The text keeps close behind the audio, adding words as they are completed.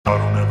I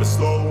don't ever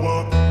slow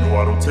up, no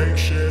I don't take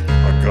shit.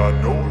 I got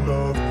no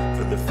love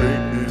for the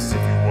fakeness.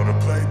 If you wanna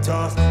play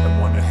tough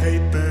and wanna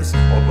hate this,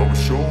 I'll always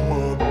show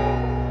up.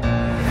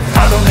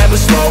 I don't ever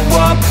slow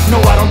up, no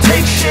I don't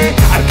take shit.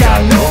 I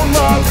got no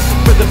love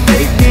for the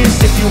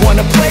fakeness. If you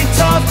wanna play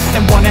tough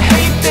and wanna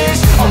hate this,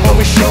 I'll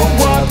always show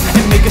up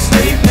and make a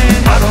statement.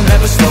 I don't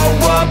ever slow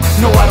up,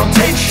 no I don't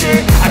take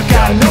shit. I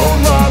got no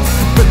love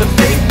for the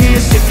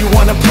fakeness. If you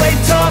wanna play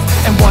tough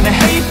and wanna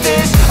hate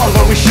this, I'll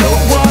always show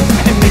up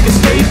and make a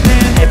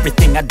statement.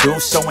 Everything I do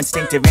so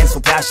instinctive and so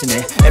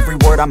passionate. Every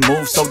word I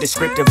move so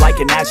descriptive like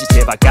an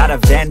adjective. I got a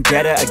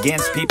vendetta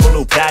against people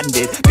who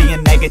patented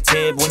being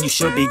negative when you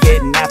should be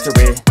getting after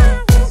it.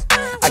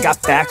 I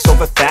got facts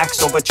over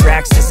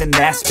tracks, this and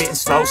that. Spitting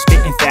slow,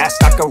 spitting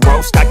fast. I could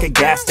roast, I could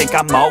gas. Think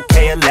I'm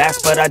okay at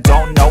last, but I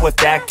don't know if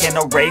that can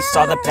erase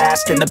all the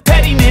past. And the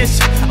pettiness,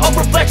 a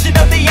reflection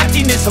of the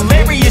emptiness.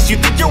 Hilarious, you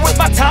think you're worth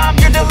my time,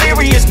 you're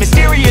delirious.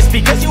 Mysterious,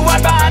 because you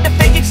hide behind a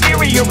fake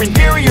exterior.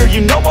 Inferior,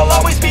 you know I'll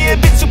always be a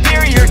bit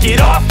superior. Get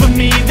off of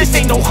me, this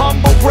ain't no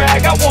humble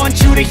brag. I want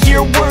you to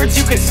hear words,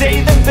 you can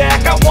say them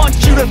back. I want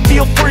you to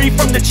feel free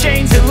from the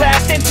chains at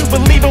last, and to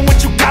believe in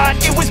what you got,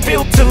 it was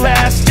built to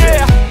last,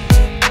 yeah.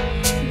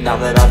 Now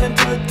that I've been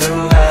put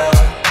through hell,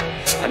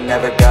 I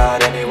never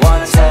got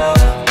anyone's help.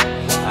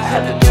 I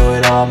had to do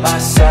it all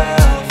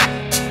myself.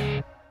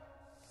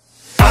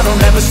 I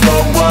don't ever slow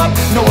up,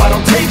 no I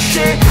don't take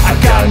shit. I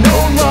got no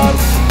love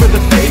for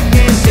the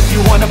fakeness. If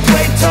you wanna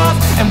play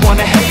tough and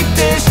wanna hate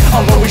this,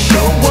 I'll always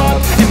show up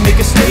and make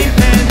a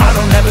statement. I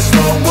don't ever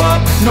slow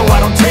up, no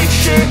I don't take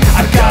shit.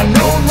 I got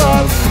no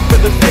love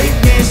for the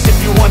fakeness. If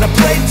you wanna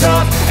play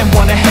tough and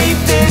wanna hate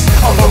this,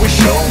 I'll always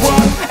show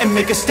up and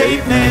make a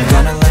statement.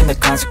 Gonna learn the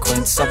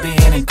consequence of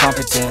being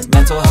incompetent.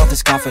 Mental health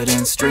is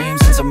confidence,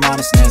 dreams and some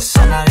honestness.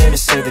 I'm not here to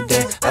save the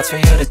day, that's for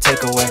you to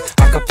take away.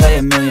 I could play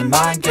a million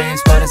mind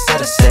games, but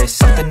instead I say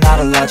something not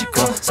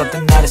illogical,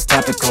 something that is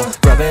topical.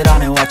 Rub it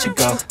on and watch it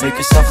go, make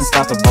yourself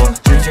unstoppable.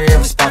 Dreams are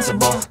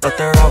irresponsible, but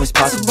they're always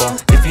possible.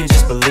 If you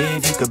just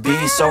believe, you could be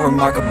so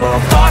remarkable.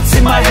 Thoughts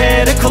in my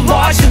head, a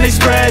collage and they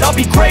spread. I'll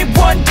be great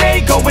one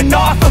day, going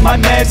off of my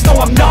meds. No,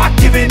 I'm not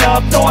giving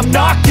up, no, I'm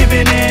not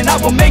giving in. I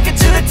will make it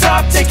to the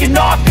top, taking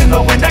off in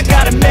the wind. I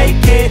gotta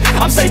make it,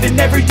 I'm saving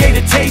every day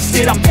to taste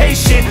it. I'm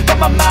patient, but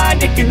my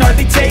mind, it can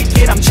hardly take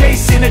it. I'm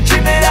chasing a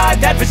dream that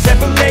I've had for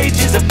several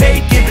ages. A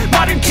vacant,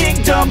 modern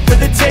kingdom for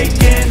the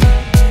taking.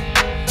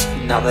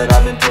 Now that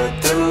I've been put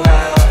through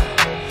hell,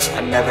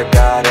 I never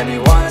got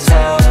anyone's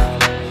help.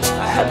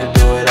 I had to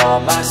do it all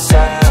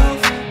myself.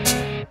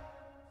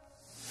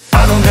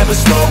 I don't ever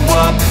slow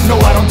up, no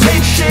I don't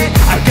take shit.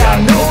 I got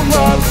no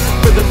love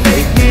for the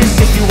fakeness.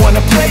 If you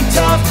wanna play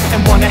tough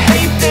and wanna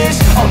hate this,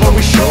 I'll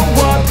always show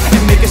up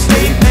and make a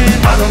statement.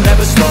 I don't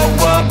ever slow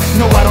up,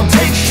 no I don't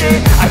take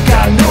shit. I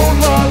got no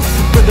love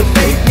for the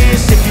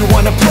fakeness. If you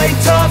wanna play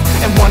tough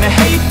and wanna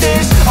hate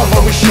this, I'll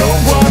always show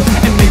up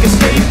and make a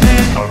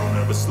statement. I don't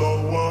ever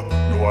slow up,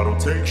 no I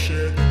don't take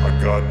shit. I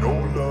got no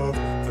love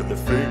for the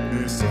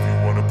fakeness. If you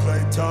wanna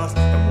play tough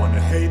and wanna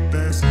hate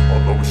this,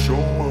 I'll always show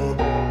up.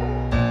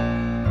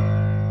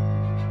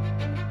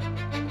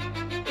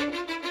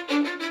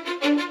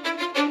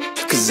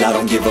 Cause I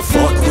don't give a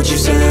fuck what you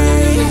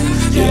say.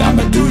 Yeah,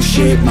 I'ma do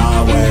shit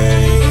my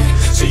way.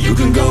 So you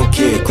can go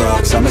kick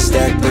rocks, I'ma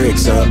stack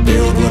bricks up,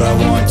 build what I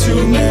want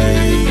to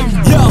make.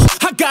 Yo,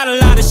 I got a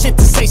lot of shit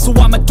to say, so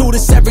I'ma do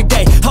this every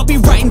day. I'll be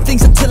writing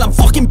things until I'm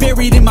fucking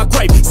buried in my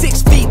grave.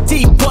 6 feet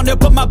deep under,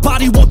 but my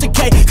body won't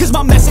decay. Cause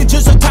my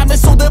messages are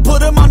timeless, so they'll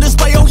put them on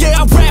display. Oh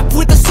yeah, I rap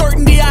with a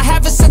certainty, I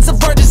have a sense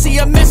of urgency.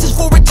 A message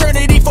for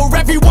eternity, for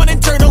everyone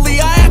internally.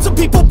 I had some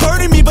people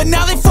burning me, but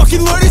now they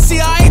fucking learn to see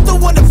I ain't the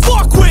one to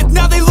fuck with.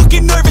 Now they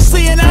looking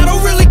nervously, and I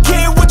don't really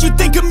care what you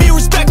think of me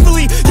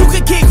respectfully. You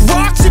can kick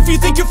rocks if you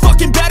think you're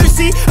fucking better,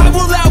 see. I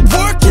will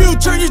outwork you,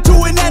 turn you to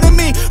an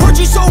enemy. Hurt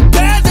you so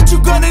bad that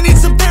you're gonna need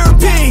some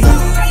therapy.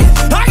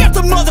 I got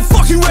the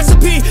motherfucking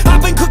recipe.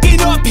 I've been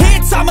cooking up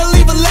hits, I'ma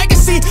leave a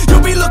legacy.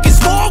 You'll be looking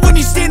small when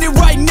you're standing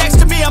right next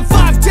to me. I'm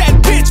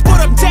 5'10", bitch, but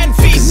I'm 10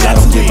 feet. Cause I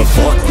don't give a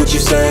fuck what you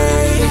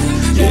say.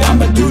 Yeah,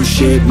 I'ma do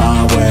shit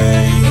my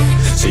way.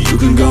 So you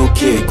can go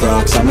kick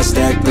rocks, I'ma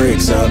stack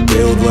bricks up,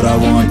 build what I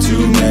want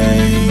to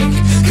make.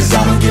 Cause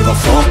I don't give a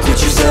fuck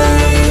what you say.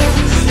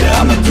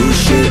 Yeah, I'ma do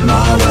shit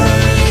my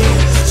way.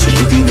 So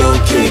you can go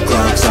kick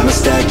rocks, I'ma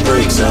stack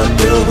bricks up,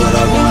 build what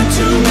I want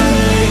to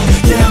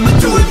make. Yeah, I'ma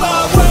do it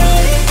my way.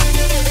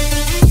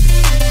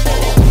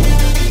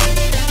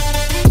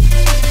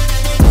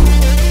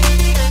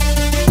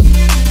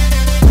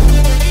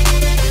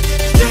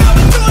 Yeah,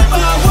 I'ma do it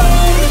my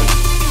way.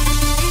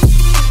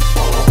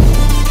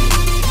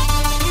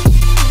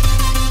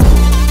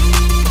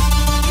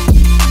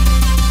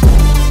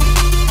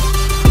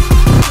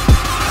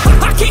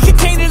 I can't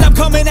contain it, I'm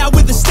coming out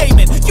with a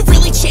statement. You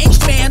really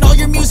changed, man, all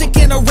your music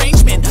and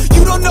arrangement.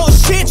 You don't know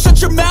shit,